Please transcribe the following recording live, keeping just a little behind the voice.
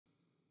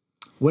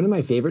One of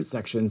my favorite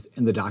sections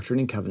in the Doctrine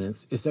and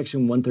Covenants is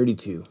section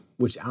 132,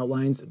 which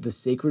outlines the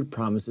sacred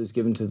promises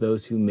given to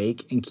those who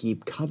make and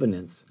keep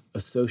covenants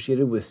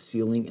associated with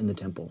sealing in the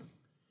temple.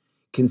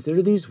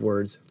 Consider these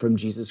words from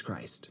Jesus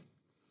Christ.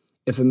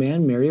 If a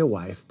man marry a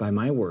wife by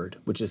my word,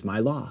 which is my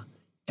law,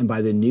 and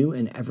by the new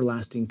and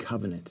everlasting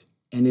covenant,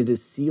 and it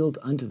is sealed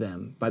unto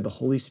them by the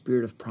Holy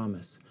Spirit of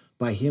promise,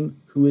 by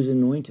him who is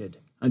anointed,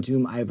 unto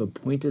whom I have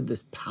appointed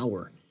this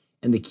power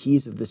and the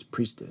keys of this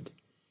priesthood.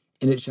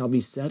 And it shall be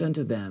said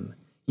unto them,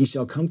 Ye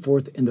shall come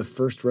forth in the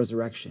first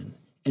resurrection,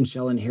 and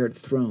shall inherit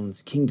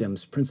thrones,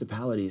 kingdoms,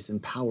 principalities,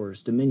 and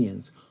powers,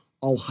 dominions,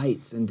 all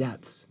heights and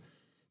depths.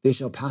 They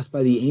shall pass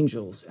by the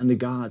angels and the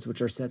gods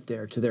which are set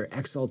there to their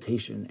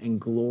exaltation and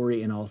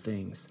glory in all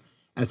things,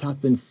 as hath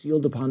been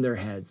sealed upon their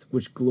heads,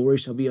 which glory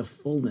shall be a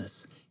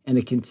fullness and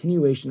a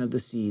continuation of the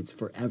seeds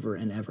forever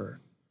and ever.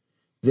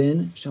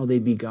 Then shall they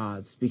be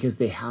gods, because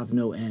they have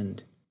no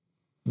end.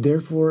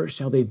 Therefore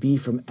shall they be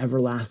from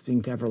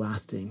everlasting to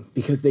everlasting,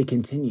 because they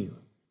continue.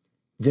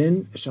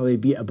 Then shall they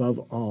be above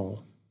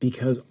all,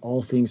 because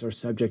all things are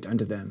subject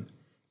unto them.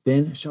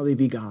 Then shall they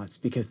be gods,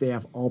 because they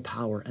have all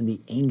power, and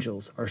the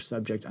angels are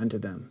subject unto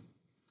them.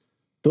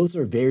 Those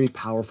are very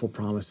powerful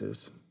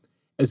promises.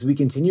 As we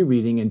continue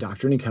reading in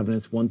Doctrine and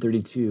Covenants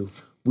 132,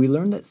 we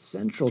learn that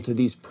central to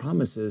these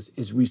promises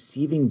is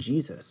receiving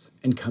Jesus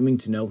and coming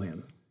to know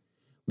him.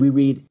 We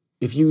read,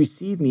 If ye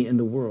receive me in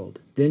the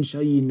world, then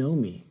shall ye know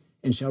me,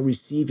 and shall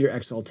receive your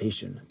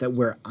exaltation, that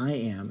where I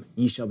am,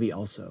 ye shall be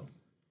also.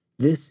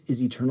 This is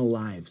eternal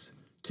lives,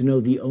 to know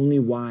the only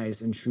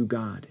wise and true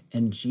God,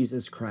 and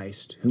Jesus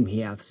Christ, whom he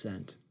hath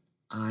sent.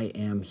 I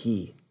am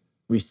he.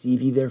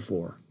 Receive ye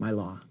therefore my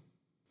law.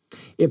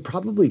 It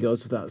probably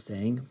goes without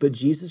saying, but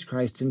Jesus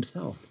Christ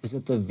himself is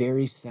at the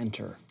very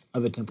center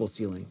of a temple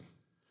ceiling.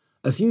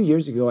 A few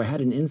years ago, I had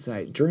an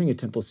insight during a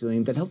temple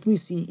ceiling that helped me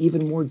see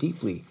even more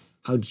deeply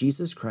how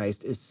Jesus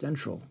Christ is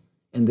central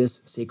in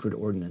this sacred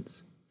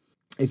ordinance.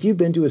 If you've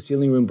been to a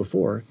sealing room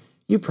before,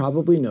 you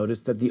probably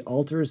noticed that the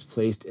altar is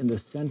placed in the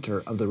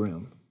center of the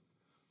room.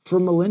 For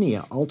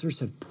millennia, altars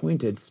have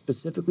pointed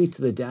specifically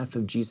to the death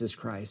of Jesus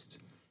Christ.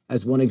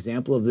 As one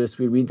example of this,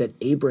 we read that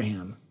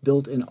Abraham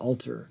built an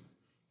altar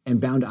and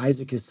bound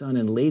Isaac his son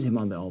and laid him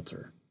on the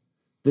altar.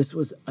 This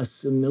was a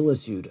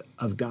similitude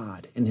of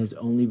God in his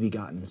only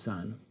begotten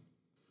Son.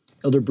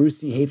 Elder Bruce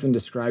C. Hafen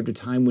described a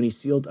time when he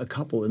sealed a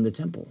couple in the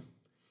temple.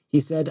 He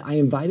said, I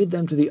invited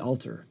them to the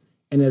altar,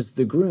 and as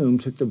the groom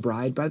took the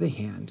bride by the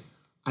hand,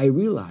 I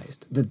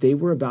realized that they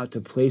were about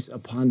to place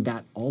upon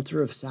that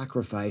altar of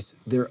sacrifice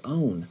their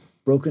own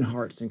broken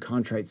hearts and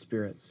contrite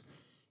spirits,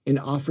 in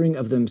offering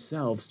of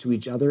themselves to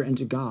each other and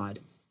to God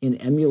in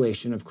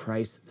emulation of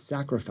Christ's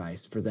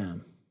sacrifice for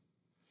them.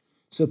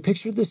 So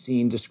picture the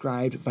scene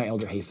described by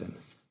Elder Hafen.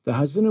 The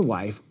husband and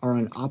wife are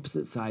on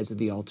opposite sides of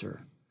the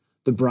altar.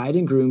 The bride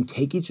and groom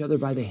take each other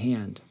by the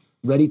hand,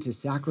 ready to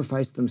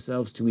sacrifice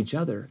themselves to each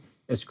other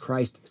as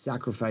Christ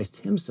sacrificed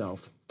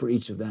himself for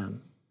each of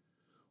them.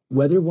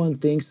 Whether one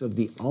thinks of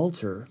the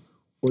altar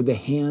or the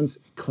hands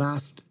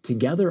clasped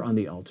together on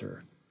the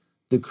altar,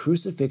 the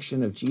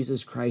crucifixion of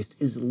Jesus Christ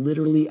is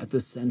literally at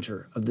the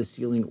center of the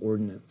sealing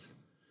ordinance.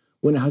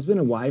 When a husband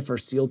and wife are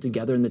sealed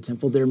together in the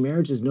temple, their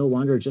marriage is no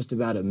longer just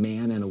about a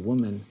man and a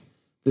woman.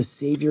 The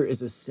Savior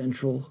is a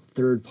central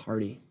third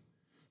party.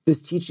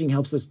 This teaching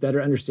helps us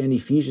better understand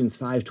Ephesians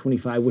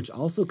 5:25, which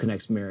also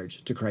connects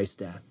marriage to Christ's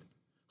death.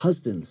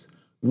 Husbands,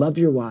 love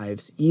your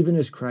wives, even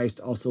as Christ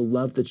also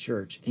loved the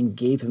church and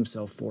gave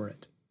himself for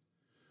it.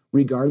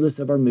 Regardless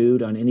of our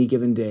mood on any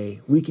given day,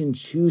 we can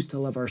choose to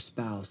love our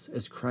spouse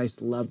as Christ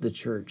loved the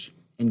church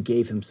and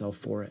gave himself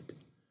for it.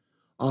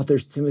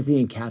 Authors Timothy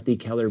and Kathy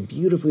Keller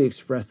beautifully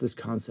express this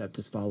concept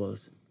as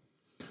follows.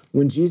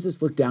 When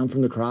Jesus looked down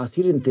from the cross,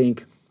 he didn't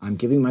think, I'm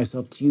giving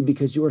myself to you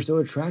because you are so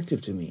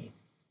attractive to me.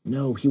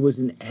 No, he was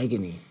in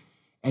agony,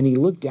 and he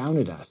looked down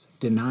at us,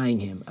 denying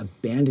him,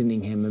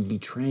 abandoning him, and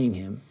betraying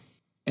him.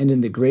 And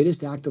in the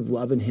greatest act of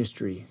love in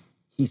history,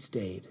 he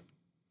stayed.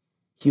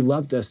 He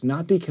loved us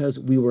not because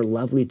we were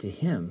lovely to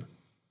him,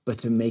 but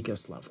to make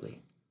us lovely.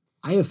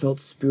 I have felt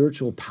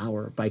spiritual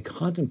power by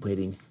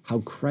contemplating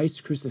how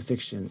Christ's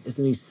crucifixion is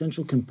an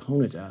essential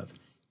component of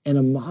and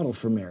a model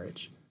for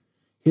marriage.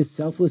 His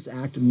selfless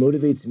act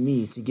motivates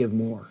me to give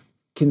more.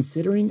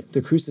 Considering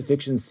the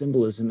crucifixion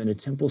symbolism in a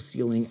temple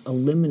ceiling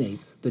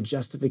eliminates the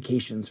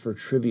justifications for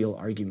trivial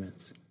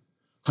arguments.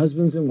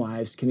 Husbands and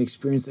wives can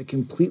experience a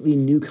completely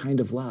new kind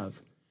of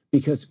love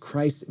because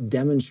Christ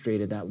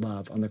demonstrated that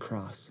love on the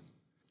cross.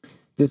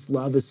 This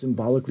love is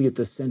symbolically at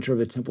the center of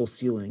a temple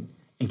ceiling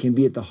and can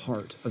be at the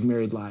heart of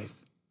married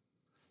life.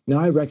 Now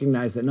I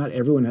recognize that not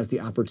everyone has the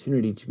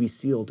opportunity to be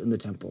sealed in the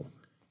temple,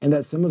 and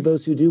that some of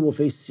those who do will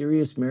face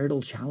serious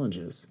marital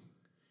challenges.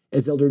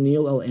 As Elder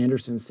Neil L.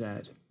 Anderson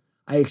said,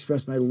 I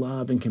express my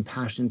love and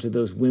compassion to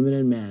those women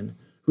and men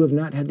who have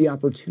not had the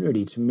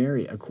opportunity to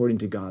marry according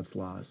to God's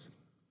laws.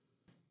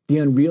 The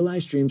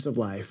unrealized dreams of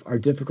life are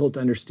difficult to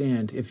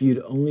understand if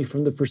viewed only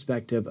from the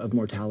perspective of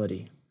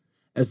mortality.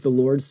 As the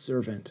Lord's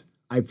servant,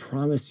 I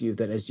promise you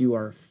that as you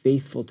are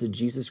faithful to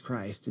Jesus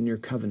Christ in your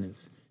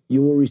covenants,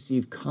 You will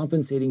receive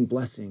compensating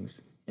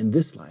blessings in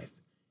this life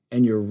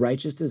and your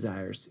righteous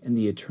desires in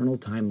the eternal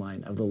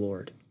timeline of the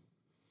Lord.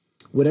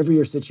 Whatever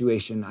your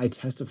situation, I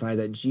testify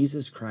that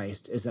Jesus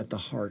Christ is at the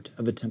heart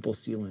of a temple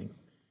sealing.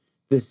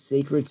 This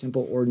sacred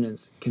temple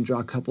ordinance can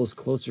draw couples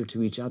closer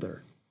to each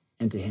other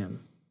and to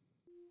Him.